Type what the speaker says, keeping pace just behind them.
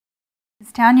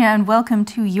It's Tanya, and welcome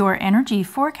to your energy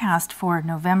forecast for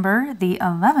November the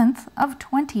 11th of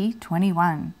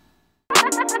 2021.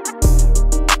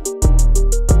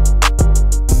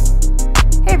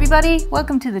 Hey everybody,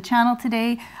 welcome to the channel.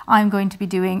 Today I'm going to be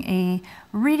doing a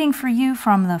reading for you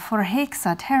from the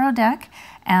Fluorite Tarot deck,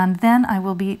 and then I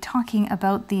will be talking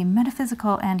about the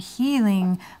metaphysical and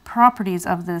healing properties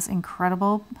of this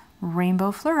incredible Rainbow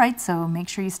Fluorite, so make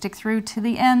sure you stick through to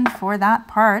the end for that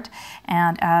part.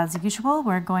 And as usual,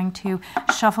 we're going to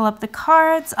shuffle up the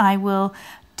cards. I will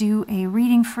do a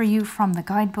reading for you from the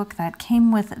guidebook that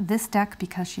came with this deck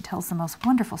because she tells the most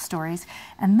wonderful stories,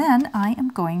 and then I am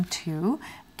going to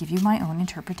give you my own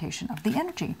interpretation of the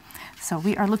energy. So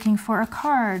we are looking for a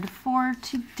card for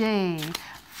today,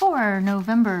 for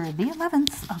November the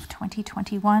 11th of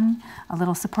 2021. A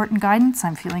little support and guidance.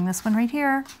 I'm feeling this one right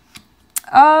here.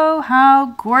 Oh,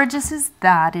 how gorgeous is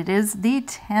that? It is the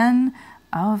 10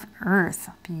 of Earth.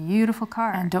 Beautiful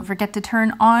card. And don't forget to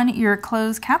turn on your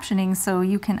closed captioning so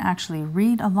you can actually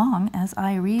read along as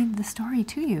I read the story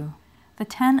to you. The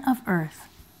 10 of Earth.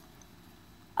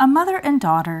 A mother and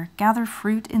daughter gather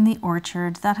fruit in the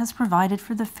orchard that has provided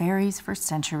for the fairies for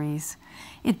centuries.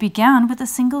 It began with a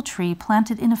single tree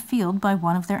planted in a field by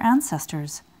one of their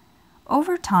ancestors.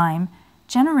 Over time,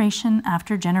 generation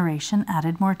after generation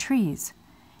added more trees.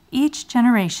 Each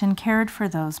generation cared for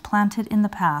those planted in the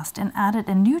past and added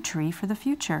a new tree for the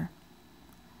future.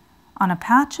 On a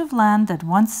patch of land that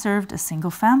once served a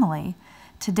single family,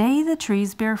 today the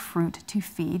trees bear fruit to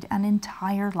feed an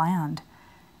entire land.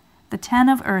 The 10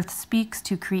 of Earth speaks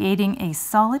to creating a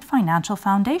solid financial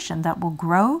foundation that will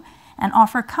grow and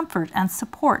offer comfort and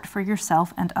support for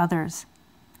yourself and others.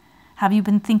 Have you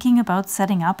been thinking about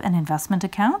setting up an investment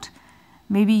account?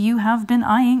 Maybe you have been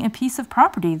eyeing a piece of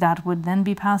property that would then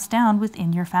be passed down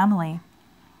within your family.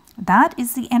 That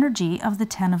is the energy of the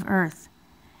 10 of Earth.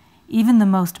 Even the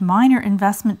most minor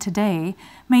investment today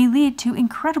may lead to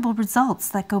incredible results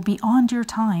that go beyond your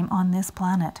time on this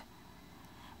planet.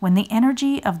 When the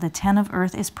energy of the 10 of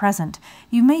Earth is present,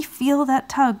 you may feel that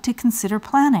tug to consider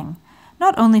planning,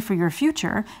 not only for your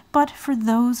future, but for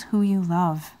those who you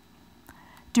love.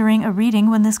 During a reading,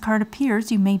 when this card appears,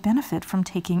 you may benefit from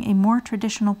taking a more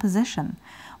traditional position,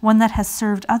 one that has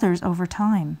served others over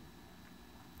time.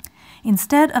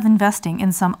 Instead of investing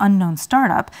in some unknown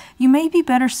startup, you may be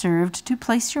better served to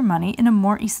place your money in a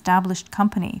more established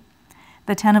company.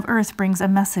 The 10 of Earth brings a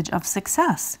message of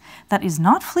success that is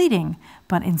not fleeting,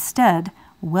 but instead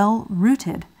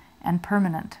well-rooted and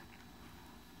permanent.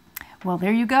 Well,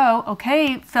 there you go.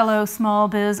 Okay, fellow small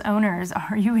biz owners,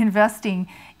 are you investing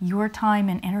your time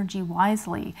and energy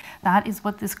wisely? That is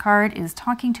what this card is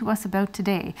talking to us about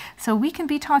today. So we can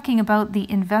be talking about the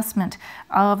investment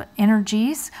of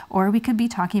energies, or we could be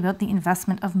talking about the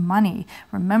investment of money.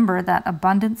 Remember that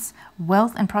abundance,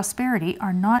 wealth, and prosperity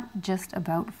are not just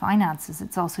about finances.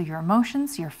 It's also your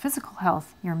emotions, your physical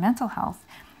health, your mental health,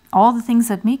 all the things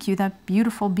that make you that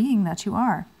beautiful being that you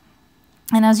are.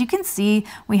 And as you can see,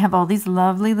 we have all these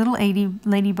lovely little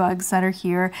ladybugs that are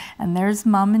here, and there's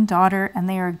mom and daughter, and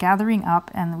they are gathering up,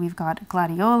 and we've got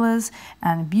gladiolas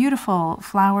and beautiful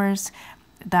flowers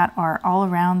that are all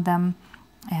around them,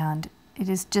 and it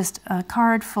is just a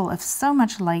card full of so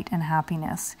much light and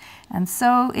happiness. And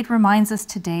so it reminds us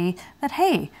today that,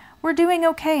 hey, we're doing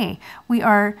okay. We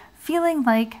are feeling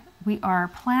like we are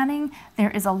planning.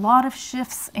 There is a lot of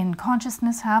shifts in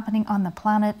consciousness happening on the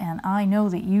planet, and I know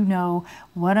that you know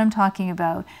what I'm talking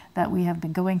about, that we have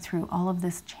been going through all of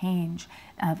this change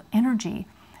of energy.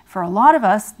 For a lot of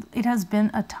us, it has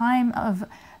been a time of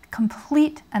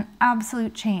complete and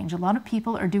absolute change. A lot of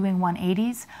people are doing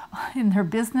 180s in their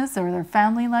business or their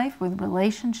family life with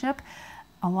relationship.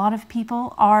 A lot of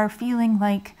people are feeling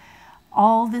like,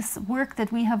 all this work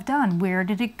that we have done, where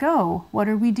did it go? What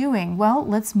are we doing? Well,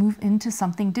 let's move into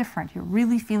something different. You're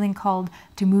really feeling called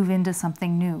to move into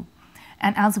something new.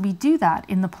 And as we do that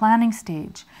in the planning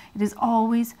stage, it is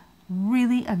always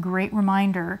really a great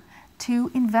reminder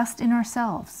to invest in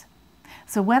ourselves.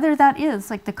 So whether that is,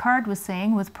 like the card was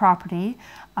saying, with property,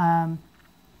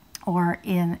 or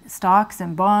in stocks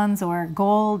and bonds, or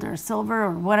gold or silver,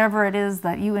 or whatever it is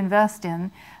that you invest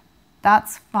in,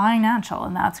 that's financial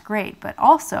and that's great. But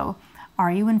also,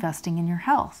 are you investing in your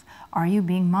health? Are you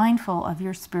being mindful of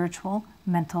your spiritual,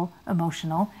 mental,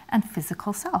 emotional, and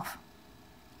physical self?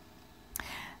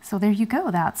 So there you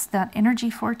go. That's that energy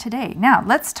for today. Now,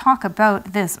 let's talk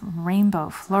about this Rainbow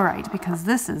Fluorite, because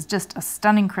this is just a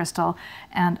stunning crystal,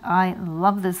 and I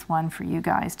love this one for you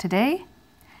guys today.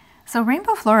 So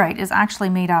rainbow fluorite is actually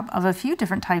made up of a few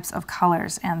different types of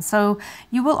colors, and so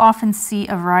you will often see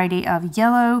a variety of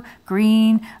yellow,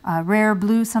 green, rare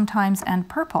blue sometimes, and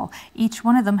purple. Each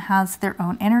one of them has their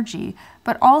own energy,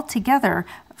 but all together,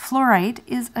 fluorite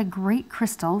is a great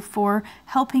crystal for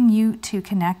helping you to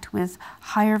connect with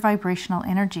higher vibrational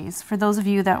energies. For those of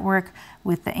you that work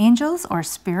with the angels or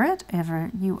spirit, if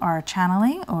you are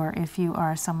channeling, or if you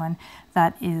are someone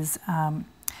that is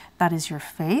your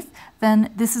faith,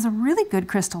 then this is a really good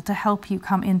crystal to help you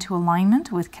come into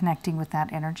alignment with connecting with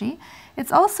that energy.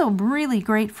 It's also really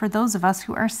great for those of us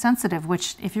who are sensitive,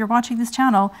 which if you're watching this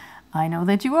channel, I know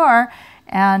that you are,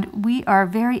 and we are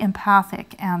very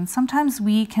empathic, and sometimes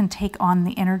we can take on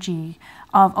the energy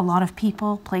of a lot of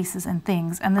people, places, and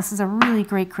things, and this is a really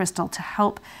great crystal to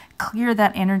help clear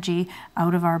that energy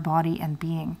out of our body and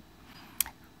being.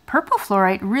 Purple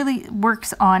fluorite really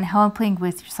works on helping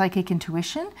with psychic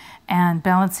intuition and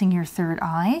balancing your third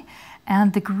eye.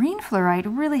 And the green fluorite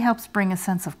really helps bring a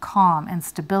sense of calm and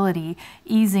stability,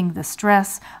 easing the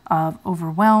stress of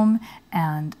overwhelm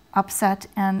and upset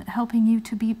and helping you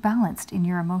to be balanced in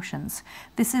your emotions.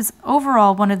 This is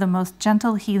overall one of the most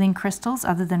gentle healing crystals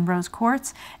other than rose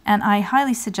quartz, and I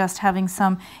highly suggest having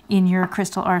some in your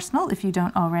crystal arsenal if you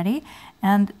don't already.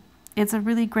 And it's a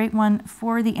really great one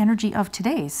for the energy of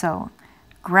today. So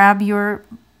grab your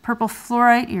purple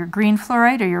fluorite, your green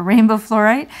fluorite, or your rainbow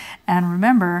fluorite, and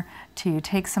remember to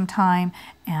take some time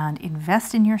and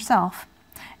invest in yourself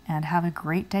and have a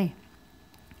great day.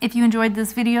 If you enjoyed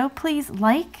this video, please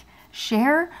like,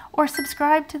 share, or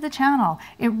subscribe to the channel.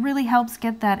 It really helps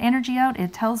get that energy out.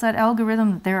 It tells that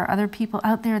algorithm that there are other people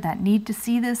out there that need to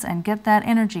see this and get that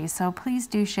energy. So please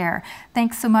do share.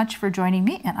 Thanks so much for joining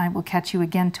me, and I will catch you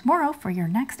again tomorrow for your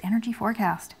next energy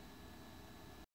forecast.